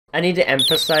I need to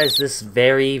emphasize this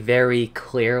very, very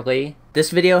clearly.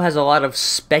 This video has a lot of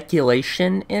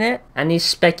speculation in it, and these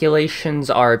speculations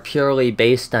are purely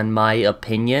based on my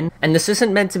opinion. And this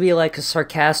isn't meant to be like a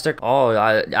sarcastic,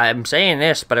 oh, I'm saying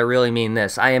this, but I really mean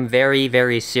this. I am very,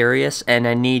 very serious, and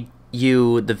I need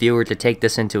you, the viewer, to take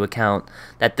this into account,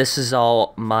 that this is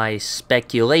all my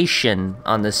speculation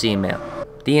on this email.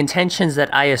 The intentions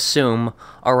that I assume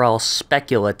are all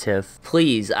speculative.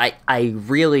 Please, I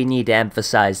really need to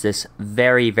emphasize this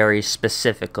very, very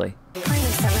specifically.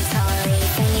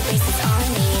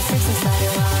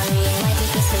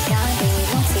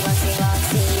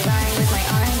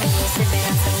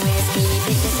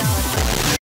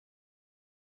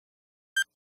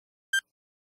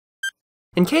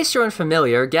 In case you're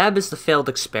unfamiliar, Gab is the failed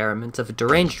experiment of a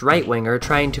deranged right-winger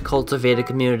trying to cultivate a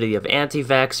community of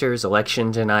anti-vaxxers,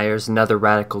 election deniers, and other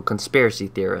radical conspiracy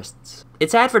theorists.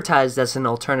 It's advertised as an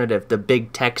alternative to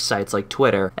big tech sites like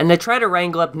Twitter, and they try to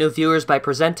wrangle up new viewers by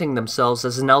presenting themselves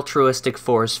as an altruistic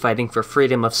force fighting for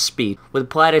freedom of speech, with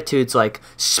platitudes like,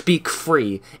 speak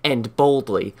free and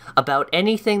boldly, about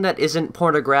anything that isn't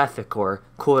pornographic or,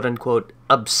 quote-unquote,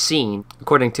 obscene,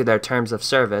 according to their terms of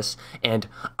service, and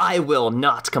I will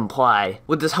not comply,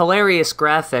 with this hilarious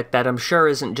graphic that I'm sure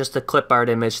isn't just a clip art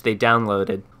image they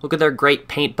downloaded. Look at their great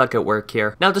paint bucket work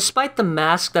here. Now, despite the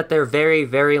mask that they're very,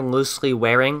 very loosely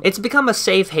wearing, it's become a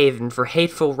safe haven for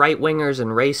hateful right-wingers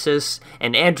and racists,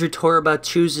 and Andrew Torba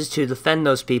chooses to defend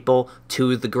those people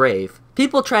to the grave.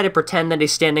 People try to pretend that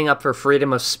he's standing up for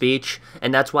freedom of speech,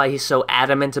 and that's why he's so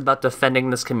adamant about defending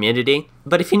this community.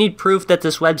 But if you need proof that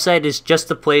this website is just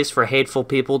a place for hateful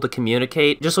people to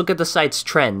communicate, just look at the site's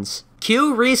trends.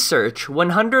 Q Research,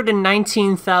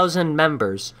 119,000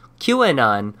 members.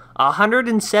 QAnon,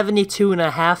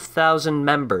 172,500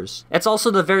 members. It's also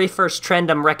the very first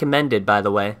trend I'm recommended, by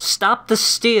the way. Stop the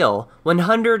Steal,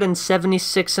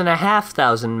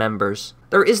 176,500 members.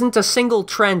 There isn't a single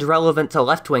trend relevant to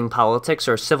left-wing politics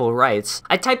or civil rights.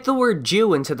 I typed the word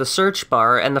Jew into the search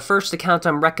bar, and the first account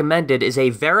I'm recommended is a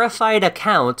verified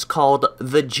account called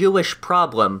The Jewish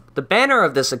Problem. The banner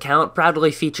of this account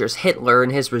proudly features Hitler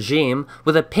and his regime,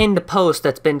 with a pinned post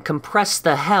that's been compressed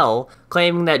to hell,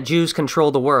 claiming that Jews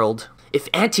control the world. If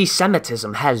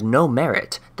anti-Semitism has no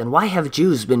merit, then why have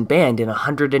Jews been banned in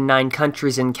 109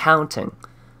 countries and counting?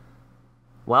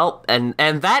 Well, and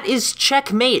that is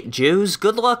checkmate, Jews.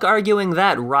 Good luck arguing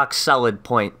that rock-solid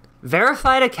point.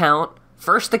 Verified account,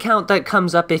 first account that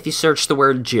comes up if you search the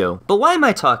word Jew. But why am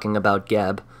I talking about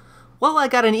Gab? Well, I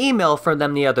got an email from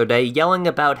them the other day yelling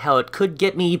about how it could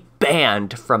get me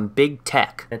banned from big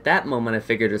tech. At that moment, I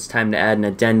figured it's time to add an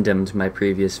addendum to my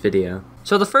previous video.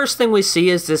 So the first thing we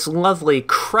see is this lovely,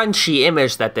 crunchy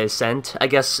image that they sent. I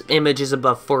guess images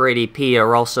above 480p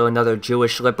are also another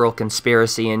Jewish liberal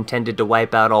conspiracy intended to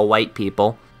wipe out all white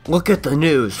people. Look at the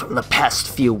news from the past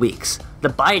few weeks. The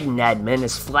Biden admin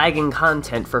is flagging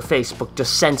content for Facebook to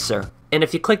censor. And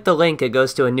if you click the link, it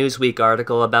goes to a Newsweek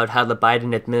article about how the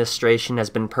Biden administration has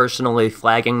been personally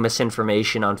flagging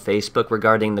misinformation on Facebook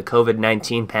regarding the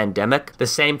COVID-19 pandemic, the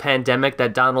same pandemic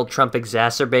that Donald Trump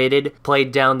exacerbated,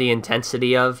 played down the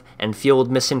intensity of, and fueled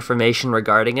misinformation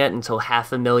regarding it until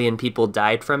 500,000 people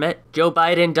died from it. Joe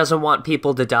Biden doesn't want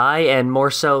people to die, and more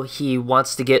so, he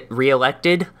wants to get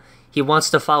reelected. He wants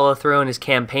to follow through on his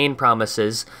campaign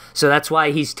promises, so that's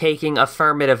why he's taking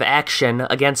affirmative action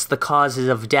against the causes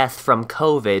of death from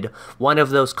COVID, one of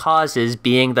those causes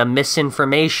being the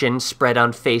misinformation spread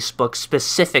on Facebook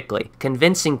specifically,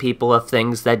 convincing people of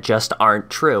things that just aren't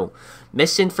true.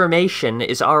 Misinformation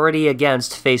is already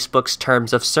against Facebook's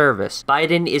terms of service.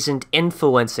 Biden isn't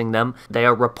influencing them, they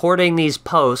are reporting these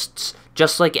posts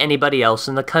just like anybody else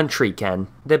in the country can.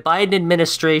 The Biden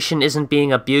administration isn't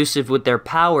being abusive with their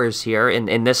powers here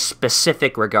in this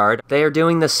specific regard. They are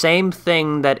doing the same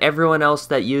thing that everyone else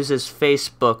that uses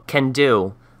Facebook can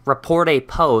do. Report a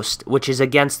post which is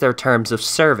against their terms of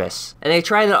service. And they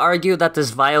try to argue that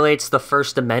this violates the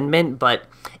First Amendment, but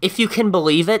if you can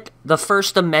believe it, the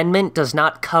First Amendment does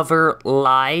not cover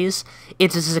lies.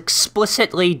 It is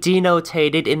explicitly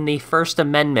denotated in the First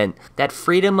Amendment that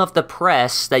freedom of the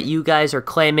press that you guys are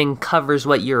claiming covers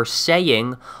what you're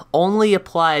saying only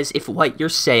applies if what you're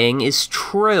saying is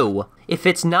true. If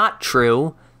it's not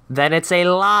true, then it's a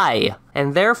lie,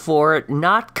 and therefore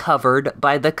not covered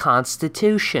by the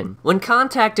Constitution. When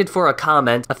contacted for a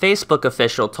comment, a Facebook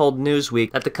official told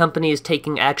Newsweek that the company is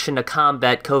taking action to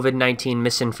combat COVID-19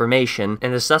 misinformation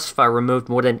and has thus far removed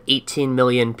more than 18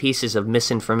 million pieces of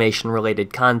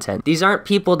misinformation-related content. These aren't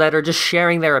people that are just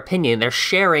sharing their opinion, they're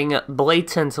sharing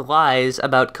blatant lies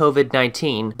about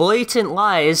COVID-19. Blatant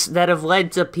lies that have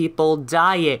led to people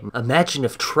dying. Imagine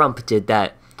if Trump did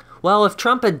that. Well, if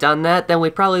Trump had done that, then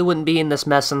we probably wouldn't be in this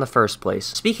mess in the first place.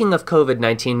 Speaking of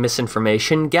COVID-19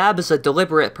 misinformation, Gab is a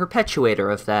deliberate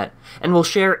perpetuator of that, and will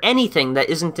share anything that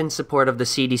isn't in support of the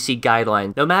CDC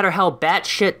guideline, no matter how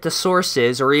batshit the source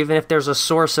is, or even if there's a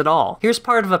source at all. Here's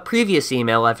part of a previous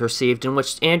email I've received in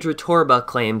which Andrew Torba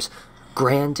claims,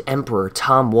 Grand Emperor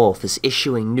Tom Wolfe is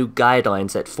issuing new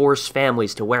guidelines that force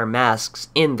families to wear masks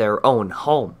in their own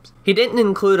homes. He didn't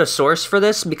include a source for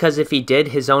this because if he did,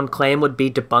 his own claim would be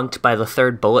debunked by the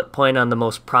third bullet point on the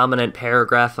most prominent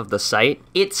paragraph of the site.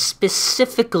 It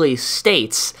specifically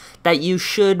states that you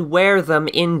should wear them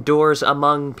indoors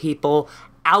among people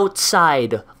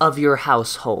outside of your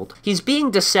household. He's being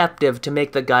deceptive to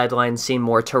make the guidelines seem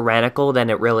more tyrannical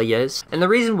than it really is. And the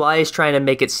reason why he's trying to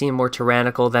make it seem more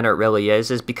tyrannical than it really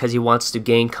is because he wants to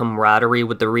gain camaraderie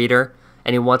with the reader,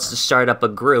 and he wants to start up a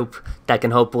group that can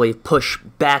hopefully push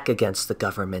back against the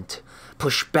government,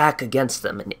 push back against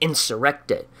them and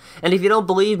insurrect it. And if you don't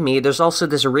believe me, there's also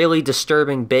this really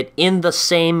disturbing bit in the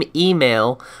same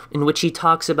email in which he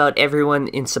talks about everyone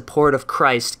in support of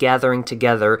Christ gathering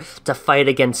together to fight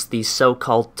against these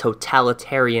so-called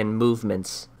totalitarian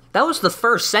movements. That was the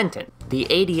first sentence. The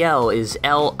ADL is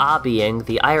lobbying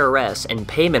the IRS and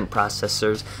payment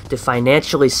processors to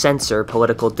financially censor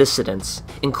political dissidents,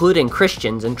 including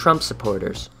Christians and Trump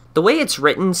supporters. The way it's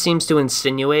written seems to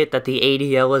insinuate that the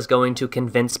ADL is going to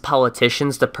convince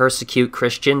politicians to persecute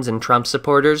Christians and Trump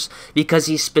supporters because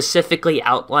he specifically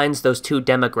outlines those two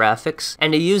demographics,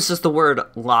 and he uses the word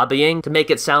lobbying to make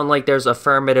it sound like there's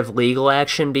affirmative legal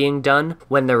action being done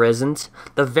when there isn't.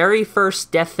 The very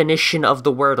first definition of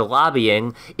the word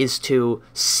lobbying is to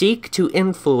seek to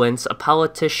influence a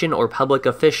politician or public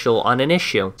official on an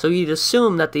issue. So you'd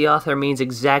assume that the author means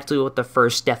exactly what the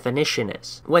first definition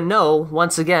is. When no,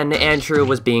 once again, Andrew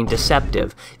was being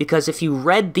deceptive, because if you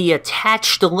read the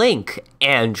attached link,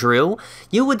 Andrew,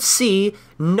 you would see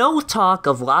no talk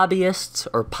of lobbyists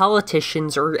or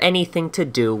politicians or anything to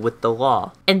do with the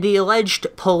law. And the alleged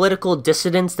political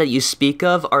dissidents that you speak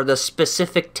of are the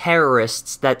specific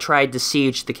terrorists that tried to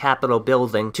siege the Capitol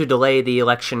building to delay the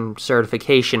election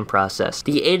certification process.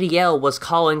 The ADL was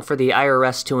calling for the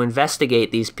IRS to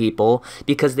investigate these people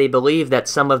because they believe that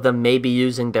some of them may be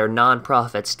using their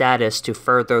nonprofit status to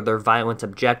further their violent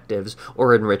objectives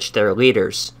or enrich their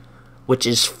leaders, which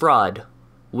is fraud,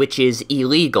 which is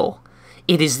illegal.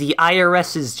 It is the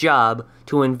IRS's job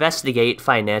to investigate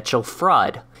financial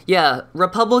fraud. Yeah,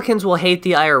 Republicans will hate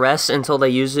the IRS until they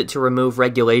use it to remove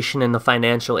regulation in the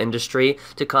financial industry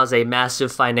to cause a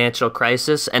massive financial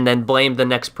crisis, and then blame the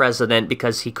next president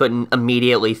because he couldn't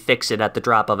immediately fix it at the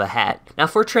drop of a hat. Now,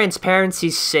 for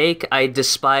transparency's sake, I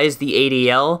despise the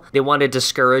ADL. They want to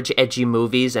discourage edgy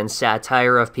movies and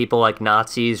satire of people like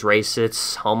Nazis,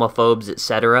 racists, homophobes,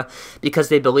 etc., because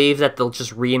they believe that they'll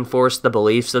just reinforce the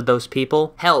beliefs of those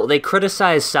people. Hell, they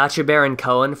criticized Sacha Baron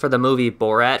Cohen for the movie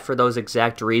Borat for those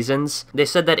exact reasons. They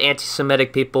said that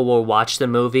anti-Semitic people will watch the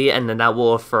movie and then that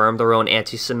will affirm their own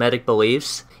anti-Semitic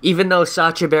beliefs. Even though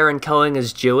Sacha Baron Cohen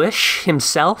is Jewish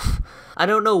himself. I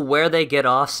don't know where they get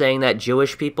off saying that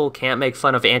Jewish people can't make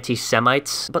fun of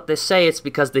anti-Semites, but they say it's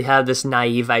because they have this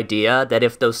naive idea that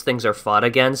if those things are fought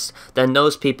against, then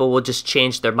those people will just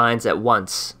change their minds at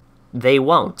once. They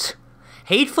won't.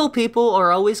 Hateful people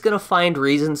are always going to find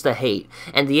reasons to hate,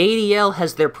 and the ADL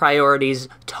has their priorities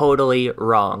totally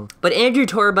wrong. But Andrew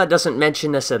Torba doesn't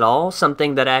mention this at all,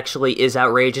 something that actually is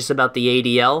outrageous about the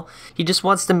ADL. He just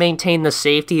wants to maintain the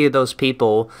safety of those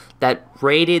people that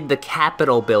raided the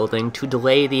Capitol building to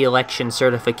delay the election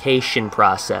certification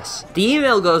process. The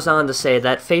email goes on to say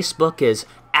that Facebook is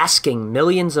asking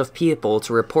millions of people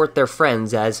to report their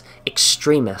friends as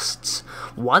extremists.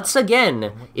 Once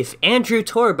again, if Andrew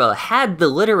Torba had the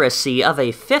literacy of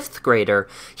a 5th grader,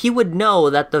 he would know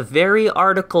that the very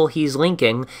article he's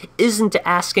linking isn't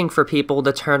asking for people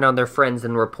to turn on their friends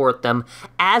and report them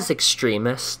as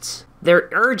extremists. They're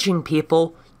urging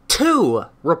people to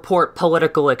report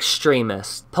political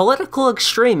extremists. Political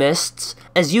extremists,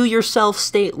 as you yourself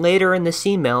state later in this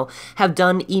email, have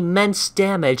done immense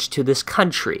damage to this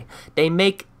country. They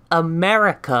make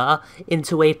America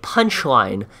into a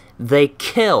punchline. They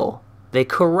kill. They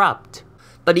corrupt.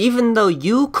 But even though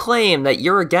you claim that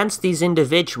you're against these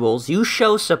individuals, you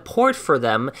show support for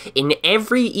them in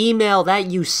every email that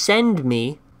you send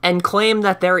me, and claim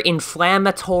that their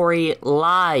inflammatory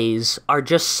lies are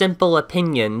just simple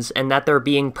opinions and that they're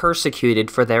being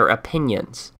persecuted for their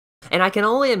opinions. And I can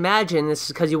only imagine this is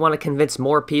because you want to convince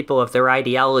more people of their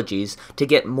ideologies to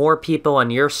get more people on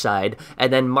your side,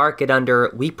 and then mark it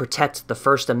under, we protect the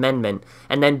First Amendment,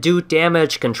 and then do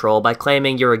damage control by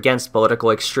claiming you're against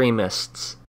political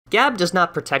extremists. Gab does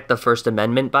not protect the First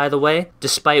Amendment, by the way.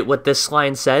 Despite what this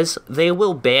line says, they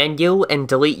will ban you and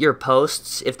delete your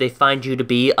posts if they find you to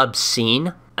be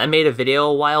obscene. I made a video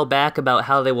a while back about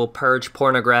how they will purge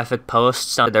pornographic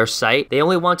posts on their site. They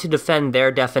only want to defend their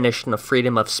definition of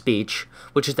freedom of speech,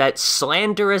 which is that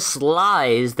slanderous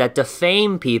lies that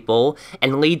defame people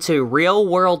and lead to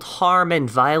real-world harm and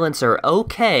violence are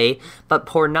okay, but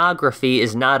pornography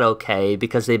is not okay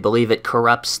because they believe it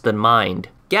corrupts the mind.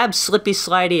 Gab's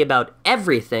slippy-slidey about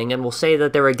everything and will say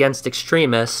that they're against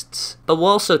extremists, but will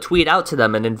also tweet out to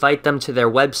them and invite them to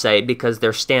their website because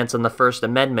their stance on the First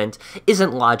Amendment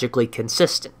isn't logically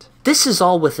consistent. This is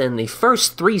all within the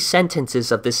first 3 sentences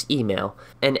of this email,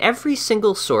 and every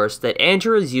single source that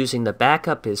Andrew is using to back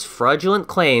up his fraudulent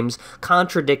claims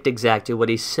contradict exactly what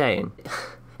he's saying.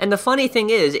 And the funny thing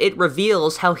is, it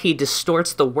reveals how he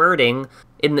distorts the wording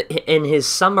in his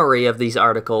summary of these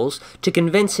articles to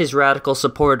convince his radical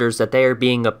supporters that they are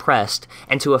being oppressed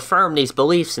and to affirm these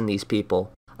beliefs in these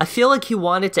people. I feel like he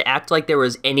wanted to act like there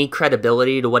was any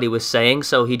credibility to what he was saying,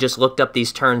 so he just looked up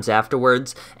these terms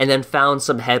afterwards and then found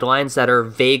some headlines that are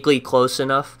vaguely close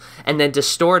enough and then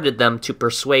distorted them to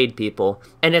persuade people.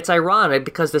 And it's ironic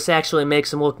because this actually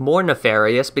makes him look more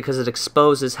nefarious because it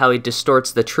exposes how he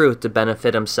distorts the truth to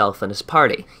benefit himself and his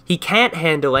party. He can't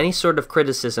handle any sort of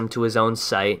criticism to his own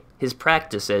site, his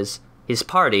practices, his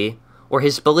party, or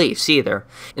his beliefs either.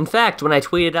 In fact, when I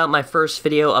tweeted out my first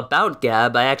video about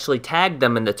Gab, I actually tagged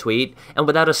them in the tweet, and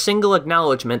without a single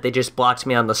acknowledgement, they just blocked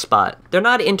me on the spot. They're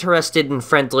not interested in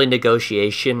friendly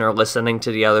negotiation or listening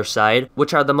to the other side,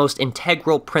 which are the most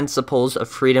integral principles of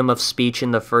freedom of speech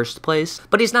in the first place.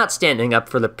 But he's not standing up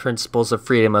for the principles of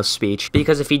freedom of speech,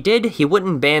 because if he did, he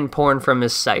wouldn't ban porn from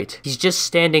his site. He's just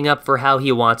standing up for how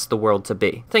he wants the world to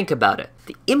be. Think about it.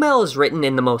 The email is written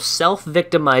in the most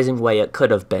self-victimizing way it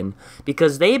could have been,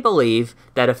 because they believe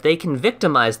that if they can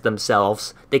victimize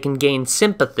themselves, they can gain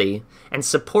sympathy and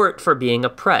support for being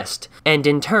oppressed, and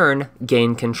in turn,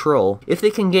 gain control. If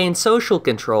they can gain social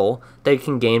control, they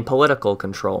can gain political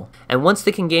control. And once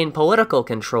they can gain political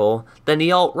control, then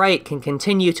the alt-right can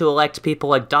continue to elect people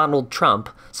like Donald Trump,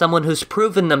 someone who's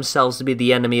proven themselves to be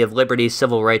the enemy of liberty,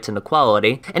 civil rights, and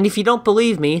equality. And if you don't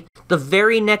believe me, the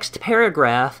very next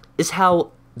paragraph is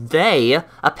how they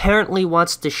apparently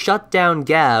wants to shut down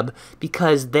Gab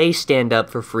because they stand up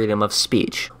for freedom of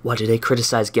speech. Why do they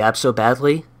criticize Gab so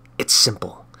badly? It's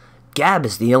simple. Gab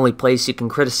is the only place you can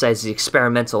criticize the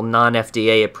experimental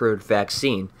non-FDA approved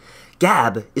vaccine.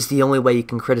 Gab is the only way you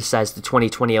can criticize the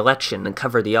 2020 election and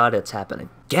cover the audits happening.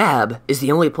 Gab is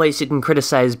the only place you can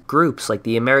criticize groups like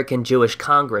the American Jewish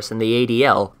Congress and the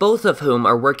ADL, both of whom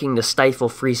are working to stifle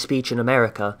free speech in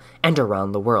America and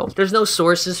around the world. There's no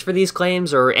sources for these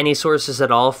claims, or any sources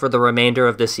at all for the remainder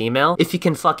of this email, if you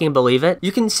can fucking believe it.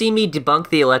 You can see me debunk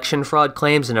the election fraud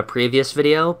claims in a previous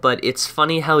video, but it's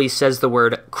funny how he says the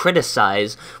word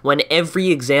criticize when every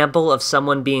example of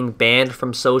someone being banned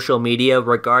from social media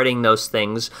regarding those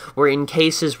things were in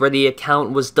cases where the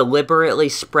account was deliberately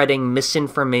spreading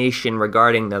misinformation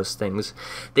regarding those things.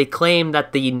 They claim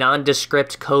that the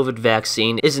nondescript COVID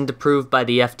vaccine isn't approved by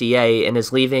the FDA and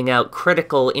is leaving out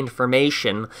critical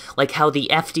information, like how the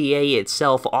FDA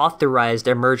itself authorized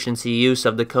emergency use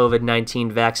of the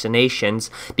COVID-19 vaccinations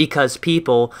because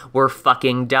people were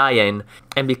fucking dying.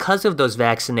 And because of those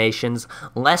vaccinations,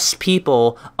 less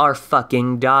people are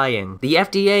fucking dying. The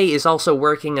FDA is also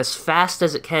working as fast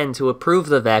as it can to approve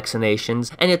the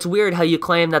vaccinations, and it's weird how you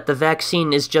claim that the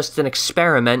vaccine is just an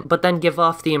experiment, but then give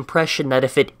off the impression that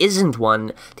if it isn't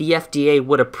one, the FDA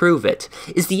would approve it.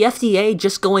 Is the FDA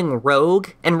just going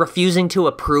rogue and refusing to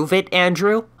approve it,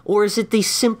 Andrew? Or is it the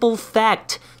simple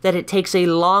fact that it takes a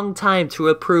long time to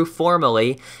approve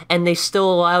formally, and they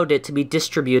still allowed it to be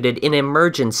distributed in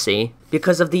emergency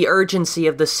because of the urgency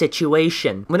of the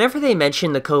situation? Whenever they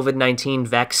mention the COVID-19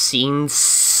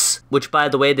 vaccines, which by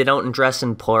the way, they don't address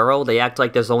in plural, they act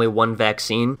like there's only one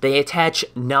vaccine, they attach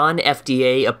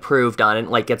non-FDA approved on it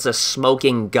like it's a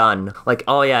smoking gun. Like,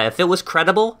 oh yeah, if it was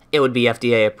credible, it would be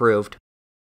FDA approved.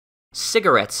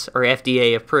 Cigarettes are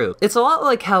FDA approved. It's a lot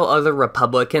like how other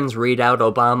Republicans read out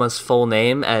Obama's full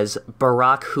name as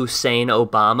Barack Hussein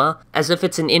Obama, as if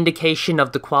it's an indication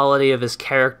of the quality of his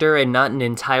character and not an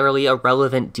entirely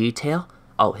irrelevant detail.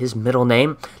 Oh, his middle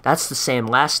name? That's the same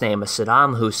last name as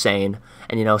Saddam Hussein.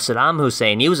 And you know, Saddam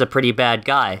Hussein, he was a pretty bad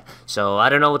guy. So I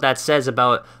don't know what that says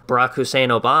about Barack Hussein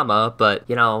Obama, but,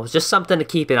 you know, it's just something to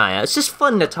keep an eye on. It's just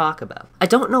fun to talk about. I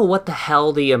don't know what the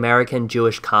hell the American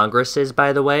Jewish Congress is,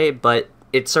 by the way, but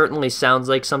it certainly sounds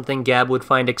like something Gab would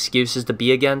find excuses to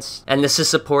be against. And this is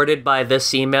supported by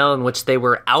this email in which they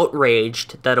were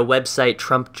outraged that a website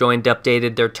Trump joined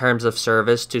updated their terms of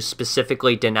service to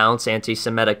specifically denounce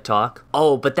anti-Semitic talk.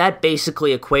 Oh, but that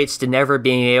basically equates to never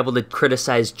being able to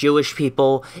criticize Jewish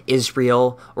people,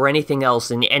 Israel, or anything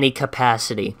else in any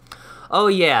capacity. Oh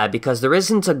yeah, because there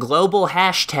isn't a global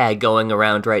hashtag going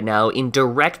around right now in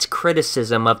direct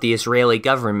criticism of the Israeli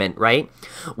government, right?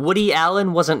 Woody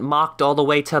Allen wasn't mocked all the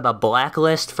way to the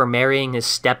blacklist for marrying his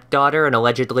stepdaughter and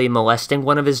allegedly molesting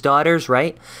one of his daughters,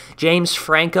 right? James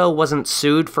Franco wasn't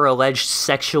sued for alleged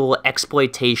sexual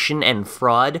exploitation and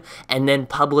fraud and then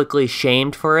publicly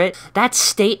shamed for it. That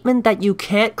statement that you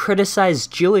can't criticize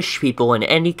Jewish people in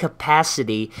any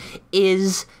capacity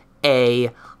is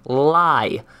a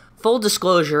lie. Full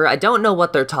disclosure, I don't know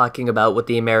what they're talking about with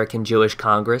the American Jewish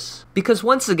Congress, because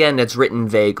once again it's written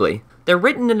vaguely. They're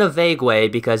written in a vague way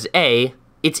because A,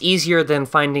 it's easier than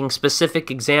finding specific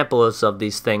examples of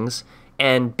these things,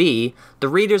 and B, the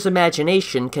reader's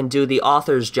imagination can do the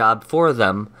author's job for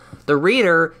them. The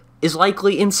reader is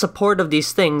likely in support of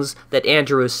these things that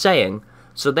Andrew is saying,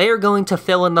 so they are going to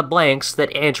fill in the blanks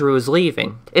that Andrew is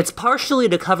leaving. It's partially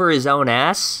to cover his own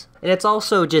ass, and it's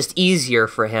also just easier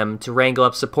for him to wrangle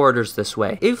up supporters this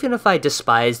way. Even if I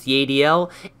despise the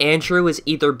ADL, Andrew is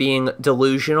either being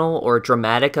delusional or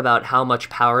dramatic about how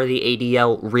much power the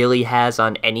ADL really has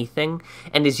on anything,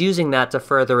 and is using that to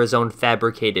further his own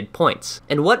fabricated points.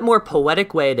 And what more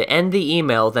poetic way to end the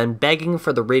email than begging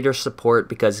for the reader's support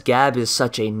because Gab is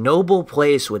such a noble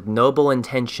place with noble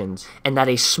intentions, and that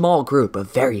a small group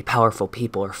of very powerful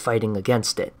people are fighting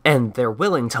against it, and they're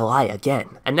willing to lie again.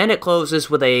 And then it closes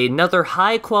with another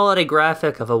high-quality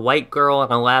graphic of a white girl on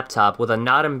a laptop with a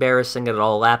not embarrassing at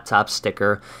all laptop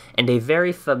sticker, and a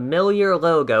very familiar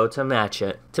logo to match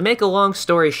it. To make a long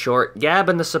story short, Gab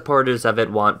and the supporters of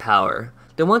it want power.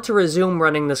 They want to resume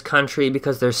running this country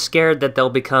because they're scared that they'll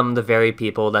become the very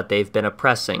people that they've been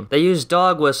oppressing. They use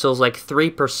dog whistles like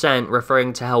 3%,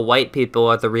 referring to how white people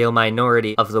are the real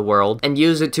minority of the world, and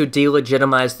use it to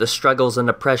delegitimize the struggles and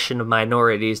oppression of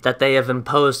minorities that they have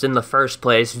imposed in the first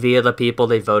place via the people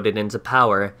they voted into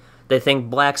power. They think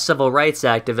black civil rights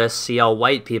activists see all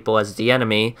white people as the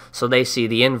enemy, so they see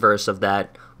the inverse of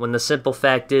that, when the simple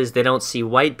fact is they don't see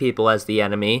white people as the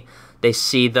enemy. They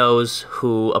see those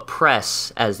who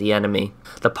oppress as the enemy.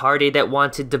 The party that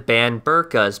wanted to ban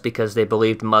burqas because they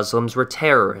believed Muslims were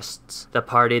terrorists. The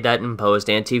party that imposed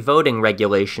anti-voting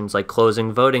regulations like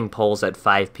closing voting polls at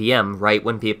 5 p.m. right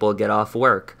when people get off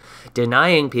work.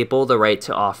 Denying people the right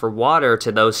to offer water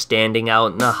to those standing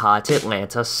out in the hot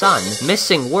Atlanta sun.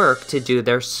 Missing work to do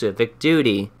their civic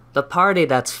duty. The party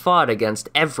that's fought against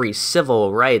every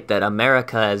civil right that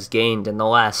America has gained in the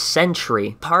last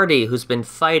century. Party who's been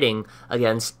fighting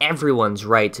against everyone's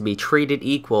right to be treated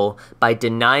equal by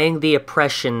denying the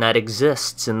oppression that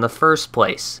exists in the first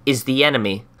place, is the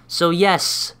enemy. So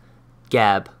yes,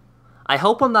 Gab, I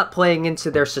hope I'm not playing into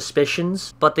their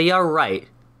suspicions, but they are right.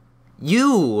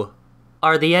 You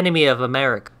are the enemy of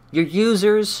America. Your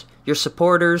users, your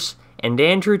supporters, and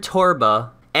Andrew Torba,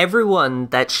 everyone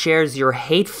that shares your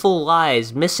hateful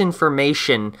lies,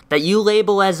 misinformation, that you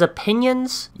label as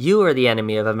opinions, you are the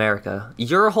enemy of America.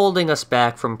 You're holding us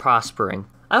back from prospering.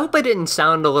 I hope I didn't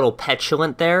sound a little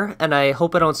petulant there, and I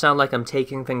hope I don't sound like I'm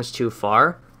taking things too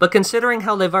far. But considering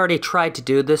how they've already tried to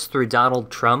do this through Donald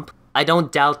Trump, I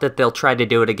don't doubt that they'll try to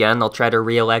do it again. They'll try to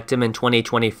re-elect him in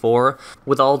 2024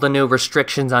 with all the new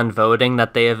restrictions on voting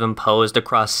that they have imposed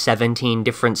across 17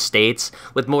 different states,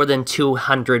 with more than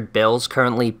 200 bills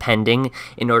currently pending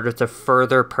in order to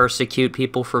further persecute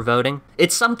people for voting.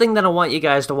 It's something that I want you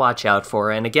guys to watch out for,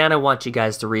 and again, I want you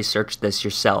guys to research this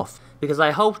yourself, because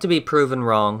I hope to be proven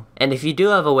wrong. And if you do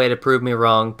have a way to prove me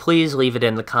wrong, please leave it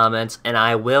in the comments, and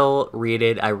I will read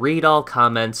it. I read all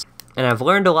comments. And I've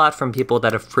learned a lot from people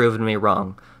that have proven me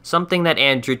wrong. Something that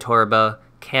Andrew Torba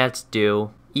can't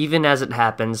do, even as it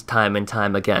happens time and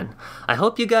time again. I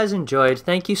hope you guys enjoyed.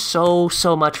 Thank you so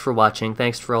much for watching.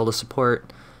 Thanks for all the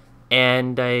support.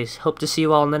 And I hope to see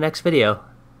you all in the next video.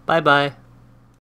 Bye-bye.